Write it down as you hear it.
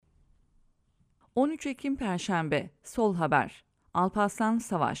13 Ekim Perşembe, Sol Haber, Alpaslan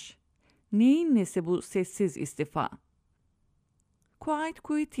Savaş. Neyin nesi bu sessiz istifa? Quiet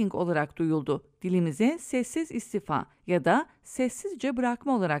quitting olarak duyuldu. Dilimize sessiz istifa ya da sessizce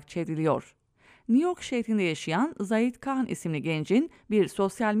bırakma olarak çevriliyor. New York şehrinde yaşayan Zahid Khan isimli gencin bir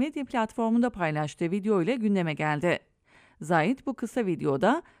sosyal medya platformunda paylaştığı video ile gündeme geldi. Zahid bu kısa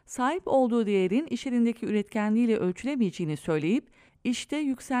videoda sahip olduğu değerin iş yerindeki üretkenliğiyle ölçülemeyeceğini söyleyip işte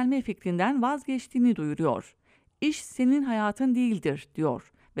yükselme fikrinden vazgeçtiğini duyuruyor. İş senin hayatın değildir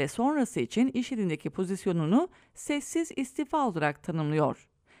diyor ve sonrası için iş yerindeki pozisyonunu sessiz istifa olarak tanımlıyor.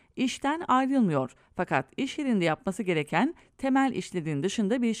 İşten ayrılmıyor fakat iş yerinde yapması gereken temel işlerin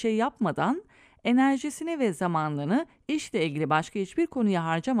dışında bir şey yapmadan, enerjisini ve zamanını işle ilgili başka hiçbir konuya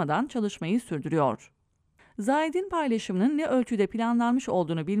harcamadan çalışmayı sürdürüyor. Zahid'in paylaşımının ne ölçüde planlanmış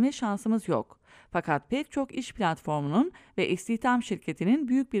olduğunu bilme şansımız yok. Fakat pek çok iş platformunun ve istihdam şirketinin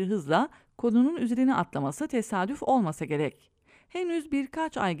büyük bir hızla konunun üzerine atlaması tesadüf olmasa gerek. Henüz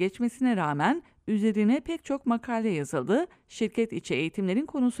birkaç ay geçmesine rağmen üzerine pek çok makale yazıldı, şirket içi eğitimlerin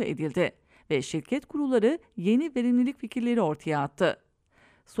konusu edildi ve şirket kurulları yeni verimlilik fikirleri ortaya attı.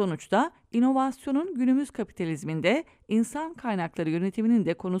 Sonuçta inovasyonun günümüz kapitalizminde insan kaynakları yönetiminin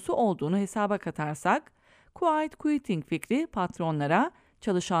de konusu olduğunu hesaba katarsak, quiet quitting fikri patronlara,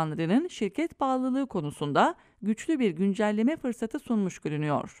 çalışanlarının şirket bağlılığı konusunda güçlü bir güncelleme fırsatı sunmuş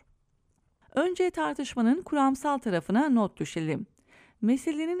görünüyor. Önce tartışmanın kuramsal tarafına not düşelim.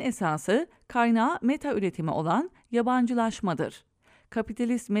 Meselenin esası kaynağı meta üretimi olan yabancılaşmadır.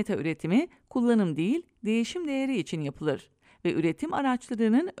 Kapitalist meta üretimi kullanım değil, değişim değeri için yapılır ve üretim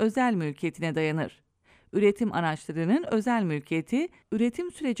araçlarının özel mülkiyetine dayanır. Üretim araçlarının özel mülkiyeti,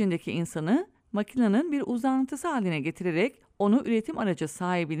 üretim sürecindeki insanı makinenin bir uzantısı haline getirerek onu üretim aracı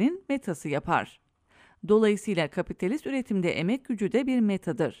sahibinin metası yapar. Dolayısıyla kapitalist üretimde emek gücü de bir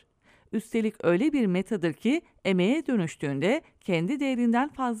metadır. Üstelik öyle bir metadır ki emeğe dönüştüğünde kendi değerinden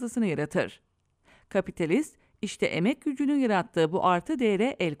fazlasını yaratır. Kapitalist işte emek gücünün yarattığı bu artı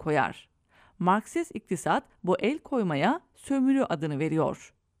değere el koyar. Marksist iktisat bu el koymaya sömürü adını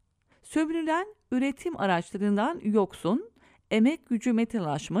veriyor. Sömürülen üretim araçlarından yoksun, emek gücü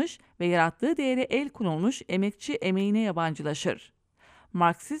metalaşmış ve yarattığı değere el konulmuş emekçi emeğine yabancılaşır.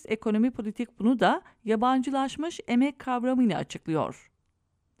 Marksist ekonomi politik bunu da yabancılaşmış emek kavramıyla açıklıyor.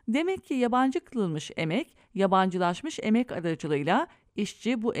 Demek ki yabancı kılınmış emek, yabancılaşmış emek aracılığıyla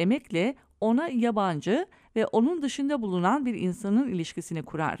işçi bu emekle ona yabancı ve onun dışında bulunan bir insanın ilişkisini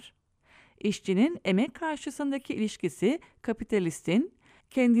kurar. İşçinin emek karşısındaki ilişkisi kapitalistin,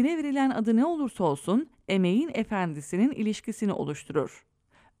 kendine verilen adı ne olursa olsun emeğin efendisinin ilişkisini oluşturur.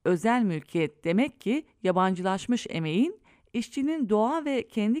 Özel mülkiyet demek ki yabancılaşmış emeğin, işçinin doğa ve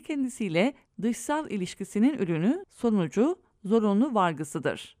kendi kendisiyle dışsal ilişkisinin ürünü, sonucu, zorunlu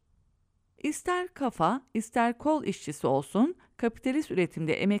vargısıdır. İster kafa, ister kol işçisi olsun, kapitalist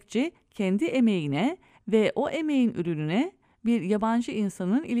üretimde emekçi kendi emeğine ve o emeğin ürününe bir yabancı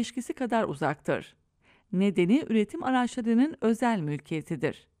insanın ilişkisi kadar uzaktır. Nedeni üretim araçlarının özel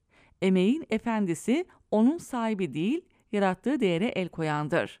mülkiyetidir. Emeğin efendisi onun sahibi değil, yarattığı değere el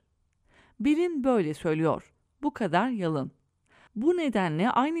koyandır. Bilim böyle söylüyor. Bu kadar yalın. Bu nedenle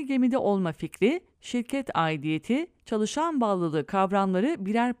aynı gemide olma fikri, şirket aidiyeti, çalışan bağlılığı kavramları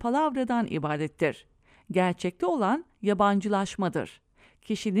birer palavradan ibarettir. Gerçekte olan yabancılaşmadır.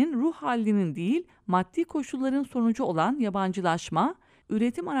 Kişinin ruh halinin değil, maddi koşulların sonucu olan yabancılaşma,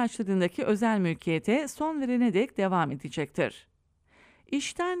 üretim araçlarındaki özel mülkiyete son verene dek devam edecektir.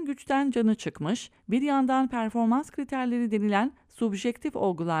 İşten güçten canı çıkmış, bir yandan performans kriterleri denilen subjektif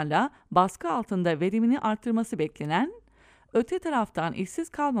olgularla baskı altında verimini artırması beklenen, öte taraftan işsiz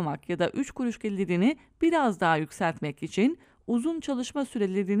kalmamak ya da 3 kuruş gelirini biraz daha yükseltmek için uzun çalışma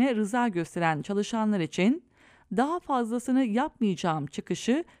sürelerine rıza gösteren çalışanlar için daha fazlasını yapmayacağım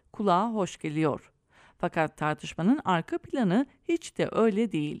çıkışı kulağa hoş geliyor. Fakat tartışmanın arka planı hiç de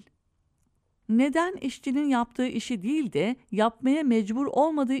öyle değil. Neden işçinin yaptığı işi değil de yapmaya mecbur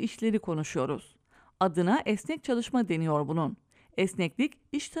olmadığı işleri konuşuyoruz? Adına esnek çalışma deniyor bunun. Esneklik,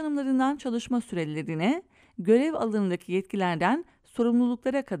 iş tanımlarından çalışma sürelerine, görev alanındaki yetkilerden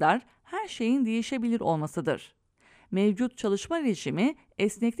sorumluluklara kadar her şeyin değişebilir olmasıdır. Mevcut çalışma rejimi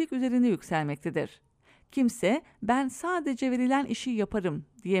esneklik üzerinde yükselmektedir. Kimse ben sadece verilen işi yaparım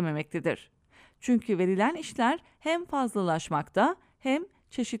diyememektedir. Çünkü verilen işler hem fazlalaşmakta hem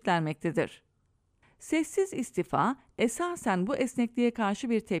çeşitlenmektedir. Sessiz istifa esasen bu esnekliğe karşı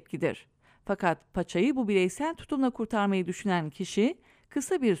bir tepkidir. Fakat paçayı bu bireysel tutumla kurtarmayı düşünen kişi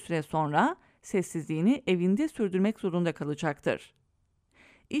kısa bir süre sonra sessizliğini evinde sürdürmek zorunda kalacaktır.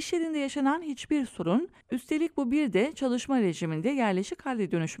 İş yerinde yaşanan hiçbir sorun, üstelik bu bir de çalışma rejiminde yerleşik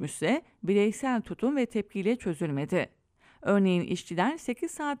hale dönüşmüşse bireysel tutum ve tepkiyle çözülmedi. Örneğin işçiler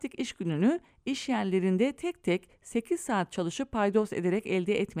 8 saatlik iş gününü iş yerlerinde tek tek 8 saat çalışıp paydos ederek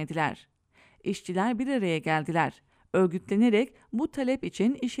elde etmediler. İşçiler bir araya geldiler. Örgütlenerek bu talep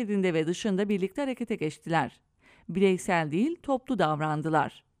için iş yerinde ve dışında birlikte harekete geçtiler. Bireysel değil, toplu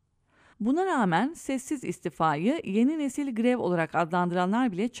davrandılar. Buna rağmen sessiz istifayı yeni nesil grev olarak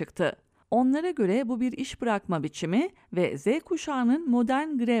adlandıranlar bile çıktı. Onlara göre bu bir iş bırakma biçimi ve Z kuşağının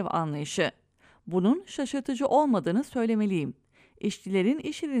modern grev anlayışı. Bunun şaşırtıcı olmadığını söylemeliyim. İşçilerin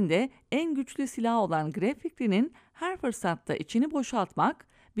iş yerinde en güçlü silahı olan grev fikrinin her fırsatta içini boşaltmak,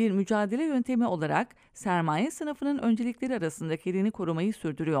 bir mücadele yöntemi olarak sermaye sınıfının öncelikleri arasındaki yerini korumayı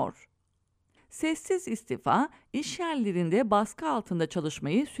sürdürüyor. Sessiz istifa, iş yerlerinde baskı altında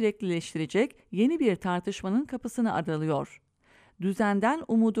çalışmayı süreklileştirecek yeni bir tartışmanın kapısını aralıyor. Düzenden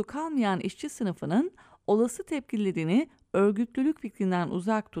umudu kalmayan işçi sınıfının olası tepkilerini örgütlülük fikrinden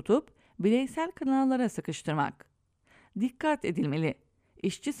uzak tutup bireysel kanallara sıkıştırmak. Dikkat edilmeli.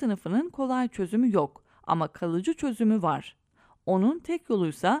 İşçi sınıfının kolay çözümü yok ama kalıcı çözümü var. Onun tek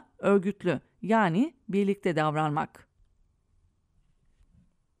yoluysa örgütlü, yani birlikte davranmak.